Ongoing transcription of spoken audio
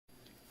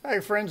Hey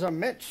friends, I'm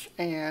Mitch,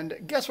 and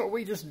guess what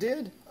we just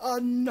did?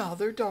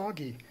 Another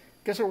doggy.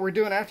 Guess what we're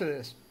doing after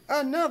this?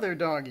 Another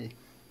doggy.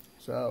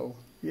 So,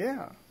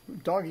 yeah,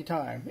 doggy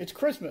time. It's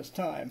Christmas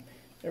time.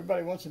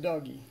 Everybody wants a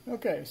doggy.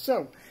 Okay,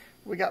 so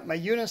we got my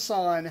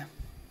Unison.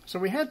 So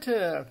we had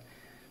to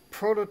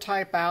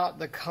prototype out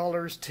the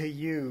colors to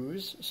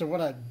use. So what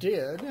I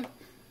did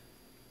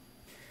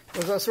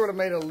was I sort of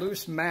made a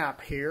loose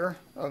map here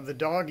of the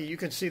doggy. You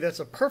can see that's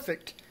a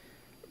perfect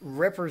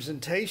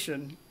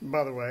representation,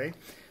 by the way.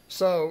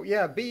 So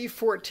yeah,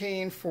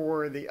 B14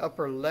 for the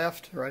upper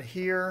left right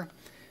here,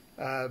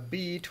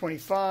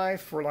 B25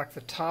 for like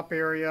the top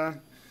area,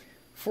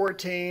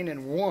 14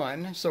 and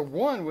 1. So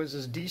 1 was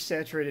this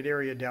desaturated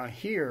area down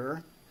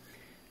here,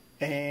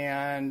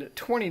 and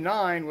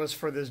 29 was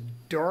for this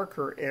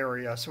darker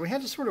area. So we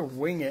had to sort of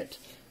wing it.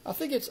 I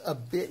think it's a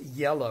bit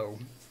yellow.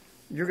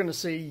 You're going to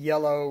see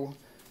yellow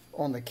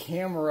on the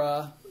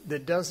camera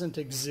that doesn't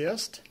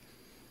exist.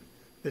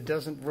 That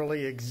doesn't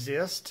really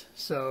exist.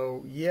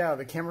 So yeah,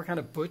 the camera kind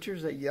of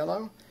butchers that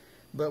yellow,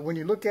 but when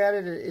you look at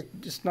it, it's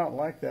just not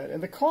like that.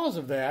 And the cause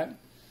of that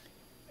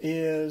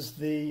is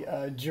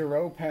the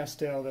Giro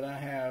pastel that I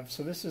have.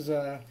 So this is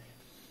a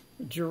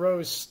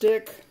Giro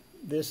stick.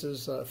 This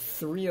is a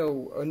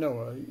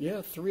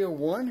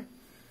 301.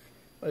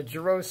 A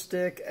Giro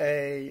stick,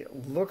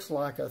 looks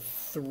like a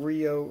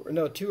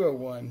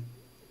 201.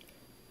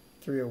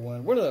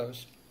 301. One of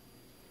those.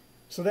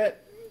 So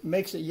that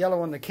makes it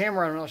yellow on the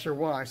camera. I'm not sure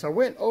why. So I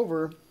went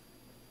over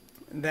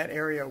that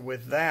area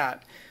with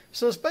that.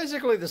 So it's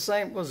basically the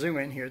same. We'll zoom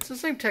in here. It's the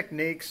same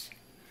techniques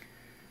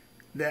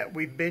that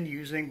we've been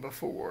using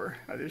before.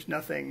 There's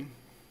nothing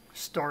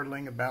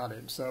startling about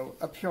it. So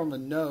up here on the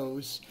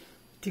nose,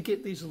 to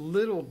get these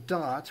little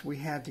dots, we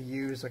had to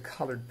use a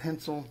colored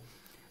pencil.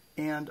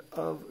 And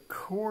of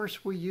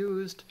course we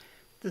used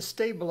the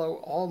Stay Below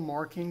All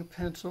Marking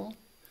pencil.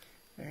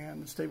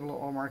 And the Stay Below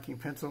All Marking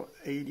pencil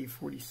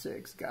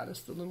 8046 got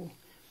us the little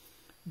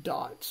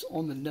dots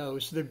on the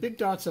nose. So they're big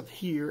dots up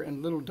here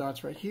and little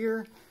dots right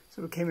here.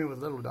 So we came in with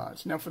little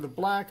dots. Now for the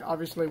black,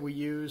 obviously we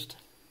used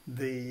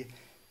the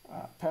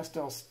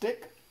pastel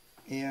stick.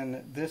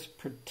 In this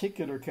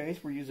particular case,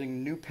 we're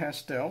using New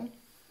Pastel.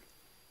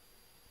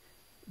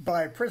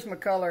 By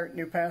Prismacolor,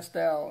 New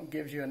Pastel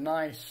gives you a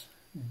nice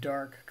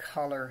dark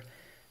color.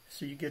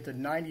 So you get the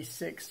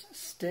 96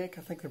 stick.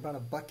 I think they're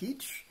about $1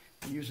 each.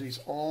 I use these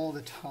all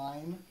the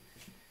time.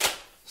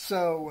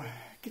 So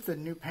get the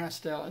New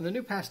Pastel, and the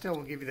New Pastel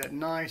will give you that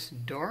nice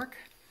dark,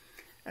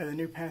 and the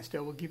New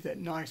Pastel will give you that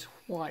nice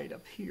white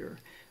up here.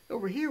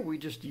 Over here we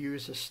just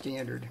use a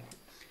standard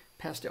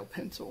pastel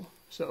pencil.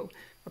 So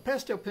a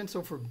pastel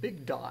pencil for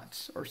big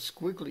dots or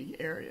squiggly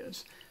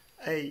areas,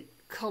 a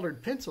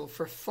colored pencil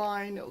for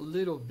fine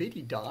little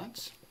bitty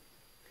dots.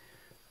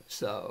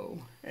 So,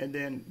 and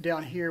then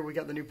down here we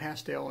got the New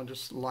Pastel and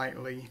just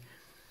lightly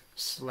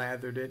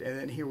slathered it, and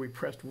then here we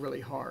pressed really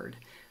hard.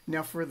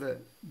 Now for the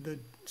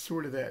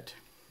sort of that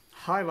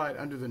highlight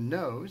under the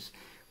nose,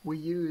 we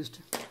used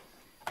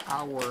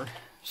our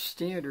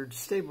standard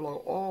Stay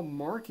Below All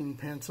Marking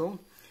pencil.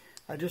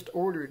 I just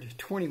ordered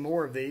 20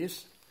 more of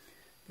these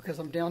because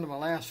I'm down to my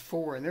last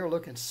 4 and they're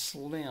looking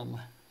slim.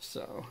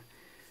 So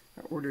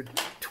I ordered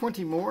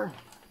 20 more.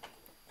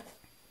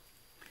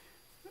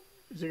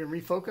 Is it going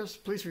to refocus?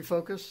 Please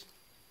refocus.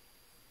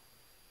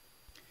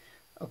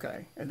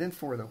 Okay, and then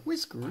for the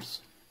whiskers,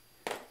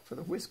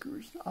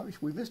 obviously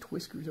we missed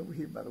whiskers over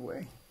here, by the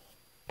way.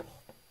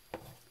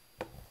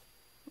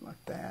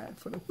 Like that.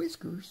 For the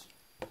whiskers,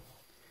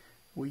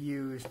 we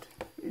used,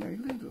 a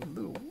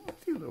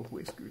few little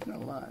whiskers,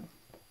 not a lot.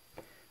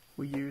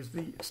 We used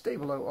the Stay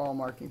Below All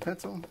Marking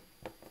pencil,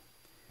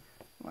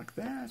 like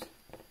that.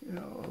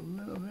 A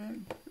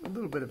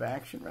little bit of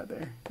action right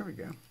there. Here we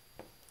go.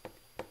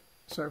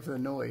 Sorry for the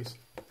noise.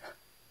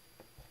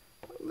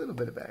 A little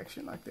bit of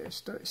action like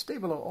this. Stay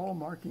Below All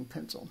Marking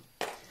pencil.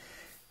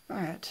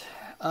 Alright,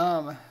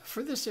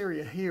 for this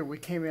area here we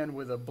came in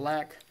with a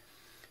black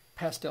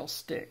pastel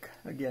stick.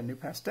 Again, New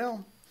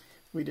Pastel.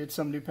 We did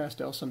some New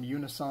Pastel, some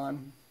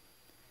Unison.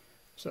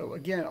 So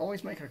again,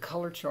 always make a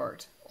color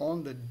chart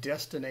on the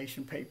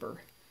destination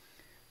paper.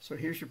 So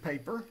here's your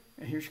paper,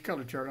 and here's your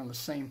color chart on the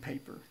same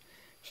paper.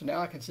 So now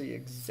I can see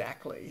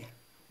exactly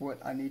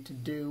what I need to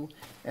do,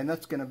 and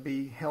that's going to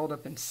be held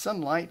up in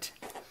sunlight.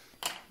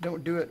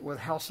 Don't do it with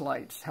house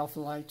lights. House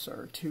lights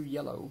are too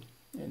yellow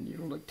and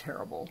you'll look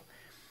terrible.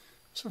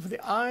 So for the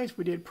eyes,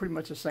 we did pretty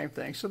much the same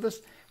thing. So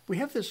we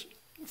have this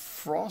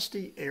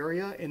frosty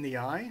area in the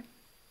eye.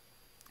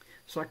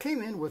 So I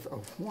came in with a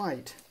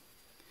white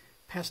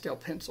pastel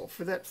pencil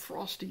for that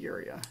frosty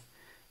area.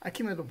 I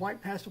came in with a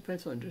white pastel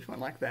pencil and just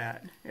went like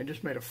that and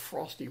just made a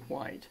frosty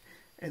white.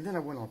 And then I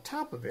went on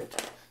top of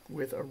it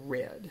with a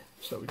red.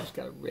 So we just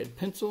got a red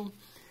pencil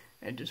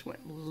and just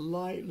went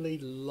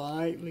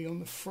lightly on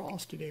the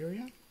frosted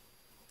area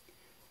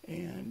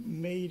and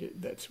made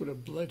it that sort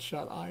of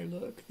bloodshot eye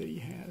look that he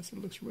has.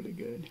 It looks really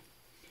good.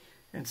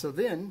 And so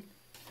then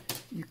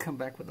you come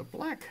back with a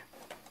black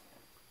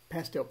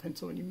pastel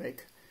pencil and you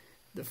make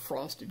the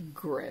frosted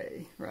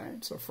gray,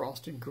 right? So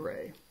frosted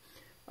gray.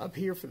 Up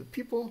here for the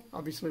pupil,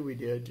 obviously we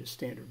did just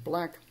standard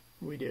black.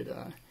 We did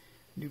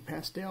new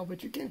pastel,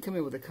 but you can come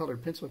in with a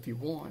colored pencil if you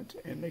want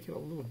and make it a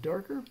little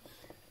darker.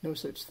 No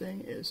such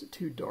thing as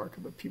too dark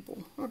of a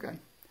pupil. Okay.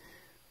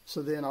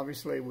 So then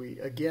obviously we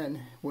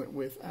again went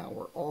with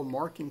our all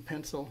marking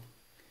pencil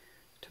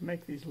to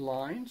make these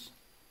lines.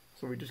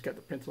 So we just got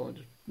the pencil and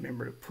just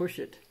remember to push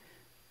it.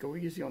 Go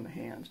easy on the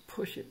hands,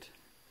 push it.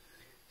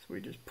 So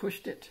we just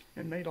pushed it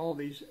and made all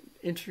these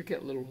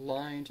intricate little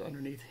lines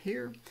underneath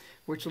here,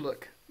 which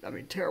look, I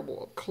mean,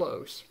 terrible up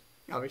close.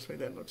 Obviously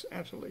that looks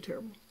absolutely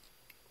terrible.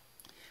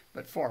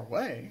 But far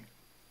away,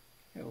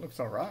 it looks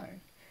all right.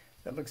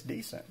 That looks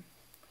decent.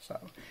 So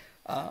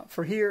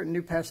for here,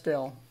 new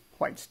pastel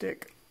white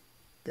stick.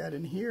 Got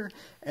in here.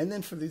 And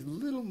then for these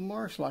little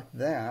marks like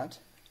that,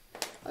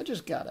 I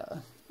just got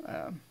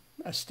a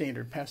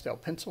standard pastel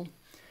pencil.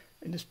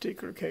 In this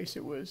particular case,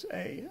 it was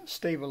a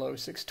Stabilo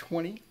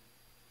 620,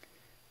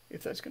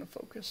 if that's going to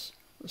focus.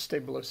 The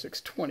Stabilo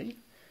 620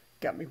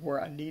 got me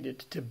where I needed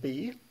to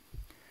be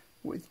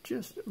with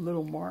just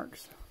little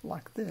marks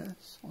like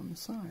this on the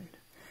side.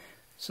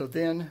 So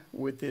then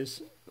with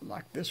this,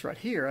 like this right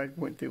here, I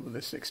went through with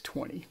the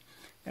 620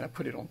 and I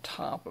put it on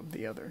top of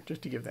the other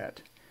just to give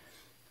that.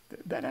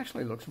 That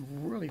actually looks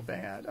really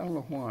bad. I don't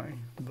know why,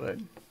 but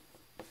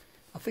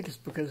I think it's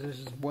because this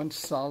is one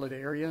solid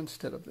area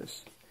instead of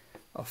this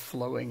a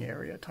flowing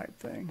area type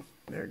thing.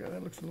 There we go.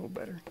 That looks a little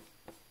better.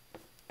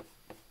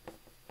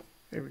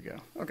 There we go.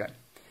 Okay.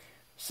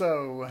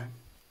 So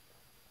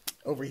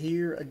over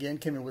here again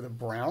came in with a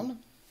brown.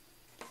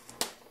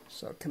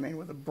 So came in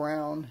with a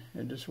brown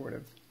and just sort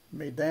of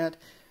made that.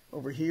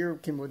 Over here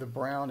came with a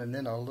brown and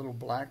then a little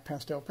black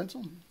pastel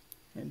pencil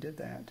and did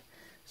that.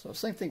 So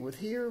same thing with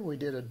here. We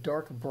did a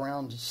dark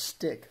brown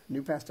stick,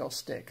 new pastel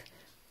stick.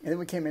 And then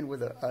we came in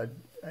with a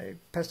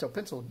pastel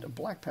pencil, a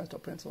black pastel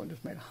pencil, and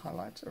just made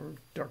highlights or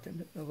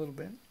darkened it a little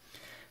bit.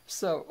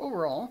 So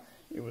overall,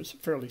 it was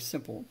fairly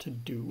simple to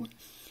do.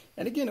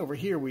 And again, over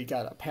here we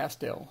got a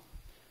pastel,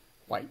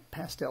 white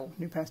pastel,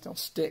 new pastel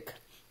stick.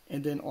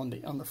 And then on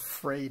the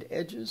frayed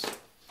edges,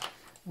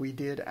 we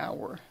did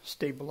our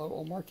Stabilo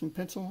all marking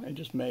pencil and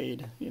just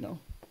made, you know,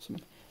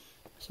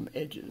 some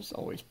edges.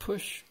 Always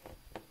push,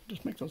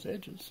 just make those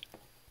edges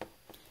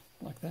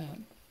like that.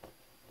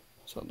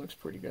 So it looks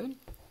pretty good.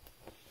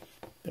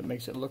 That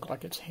makes it look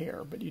like it's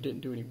hair, but you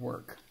didn't do any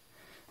work.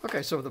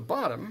 Okay, so the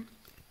bottom,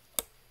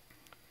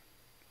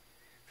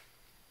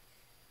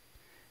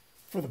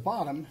 for the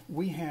bottom,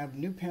 we have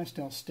new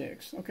pastel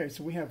sticks. Okay,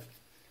 so we have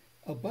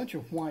a bunch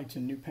of whites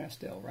in new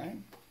pastel, right?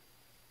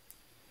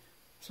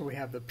 So we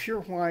have the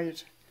pure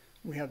white,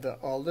 we have the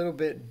a little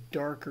bit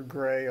darker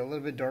gray, a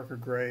little bit darker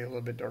gray, a little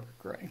bit darker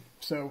gray.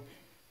 So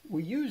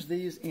we use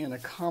these in a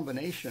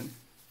combination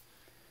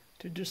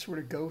to just sort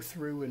of go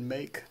through and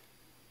make,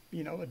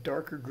 you know, a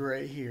darker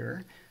gray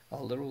here,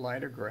 a little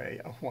lighter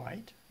gray, a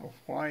white,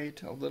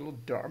 a little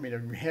dark, I mean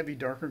a heavy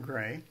darker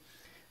gray,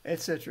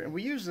 etc. And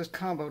we use this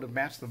combo to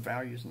match the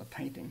values in the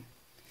painting.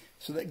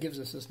 So that gives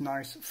us this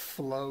nice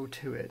flow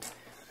to it.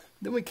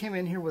 Then we came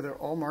in here with our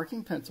all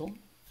marking pencil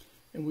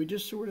and we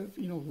just sort of,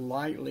 you know,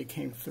 lightly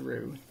came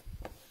through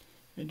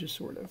and just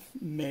sort of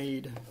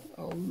made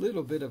a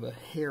little bit of a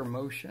hair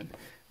motion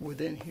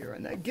within here.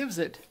 And that gives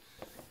it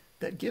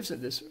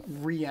this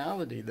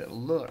reality that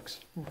looks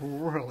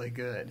really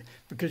good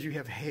because you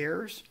have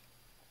hairs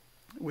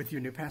with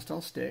your new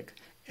pastel stick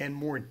and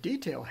more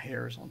detail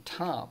hairs on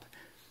top,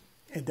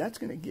 and that's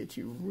going to get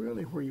you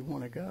really where you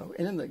want to go.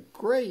 And in the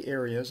gray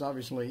areas,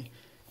 obviously,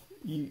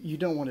 you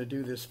don't want to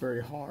do this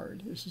very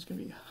hard. This is going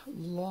to be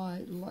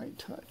light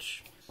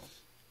touch.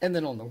 And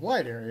then on the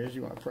white areas,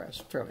 you want to press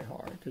fairly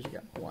hard because you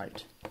got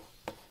white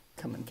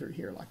coming through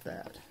here like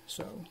that.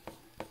 So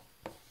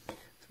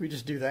we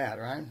just do that,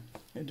 right?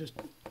 And just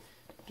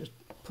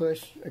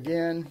push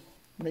again.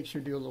 Make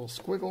sure you do a little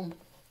squiggle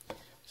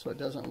so it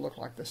doesn't look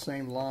like the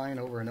same line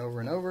over and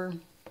over and over.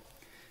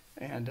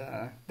 And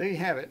there you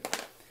have it.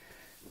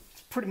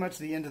 It's pretty much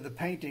the end of the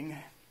painting.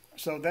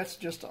 So that's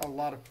just a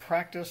lot of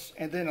practice.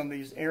 And then on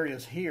these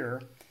areas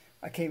here,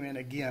 I came in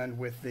again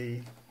with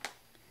the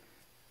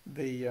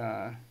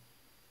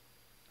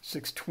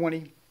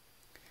 620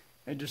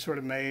 and just sort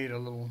of made a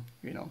little,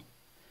 you know,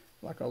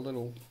 like a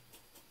little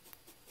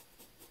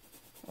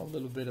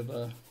bit of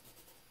a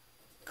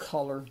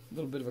color,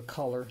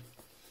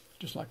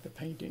 just like the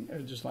painting, or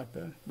just like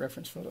the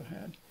reference photo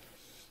had.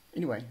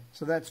 Anyway,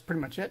 so that's pretty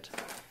much it,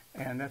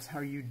 and that's how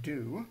you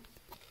do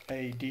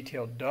a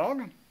detailed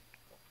dog.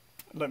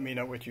 Let me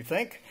know what you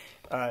think.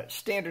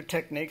 Standard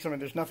techniques, I mean,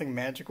 there's nothing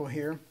magical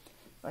here.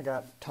 I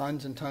got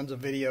tons and tons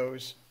of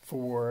videos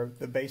for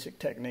the basic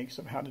techniques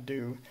of how to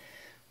do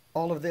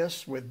all of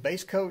this with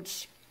base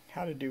coats,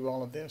 how to do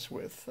all of this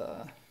with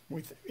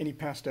any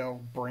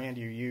pastel brand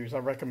you use. I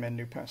recommend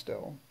New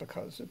Pastel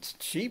because it's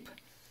cheap.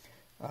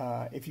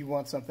 If you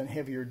want something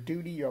heavier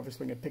duty, you're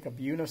obviously going to pick up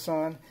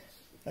Unison.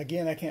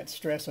 Again, I can't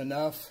stress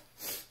enough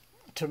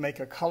to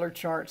make a color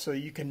chart so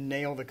you can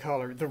nail the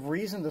color. The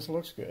reason this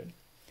looks good,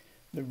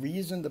 the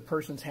reason the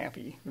person's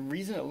happy, the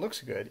reason it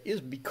looks good is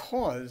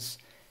because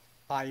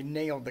I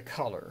nailed the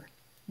color.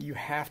 You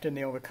have to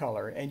nail the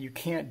color, and you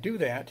can't do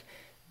that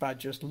by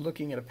just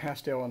looking at a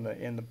pastel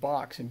in the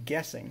box and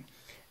guessing.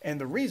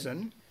 And the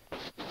reason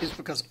is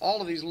because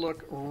all of these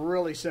look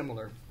really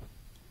similar.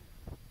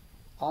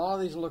 All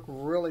of these look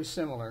really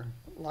similar.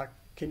 Like,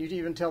 can you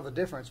even tell the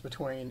difference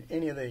between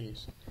any of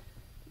these?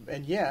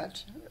 And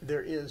yet,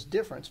 there is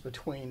difference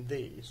between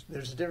these.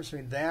 There's a difference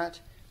between that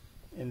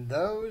and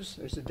those.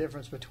 There's a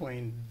difference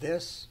between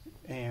this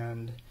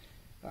and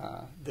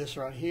this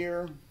right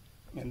here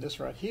and this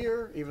right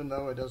here, even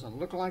though it doesn't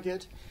look like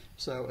it.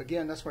 So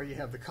again, that's why you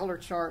have the color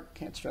chart.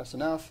 Can't stress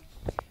enough.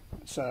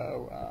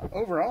 So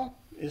overall,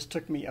 this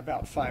took me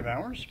about 5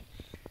 hours,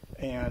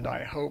 and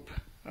I hope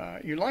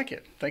you like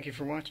it. Thank you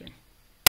for watching.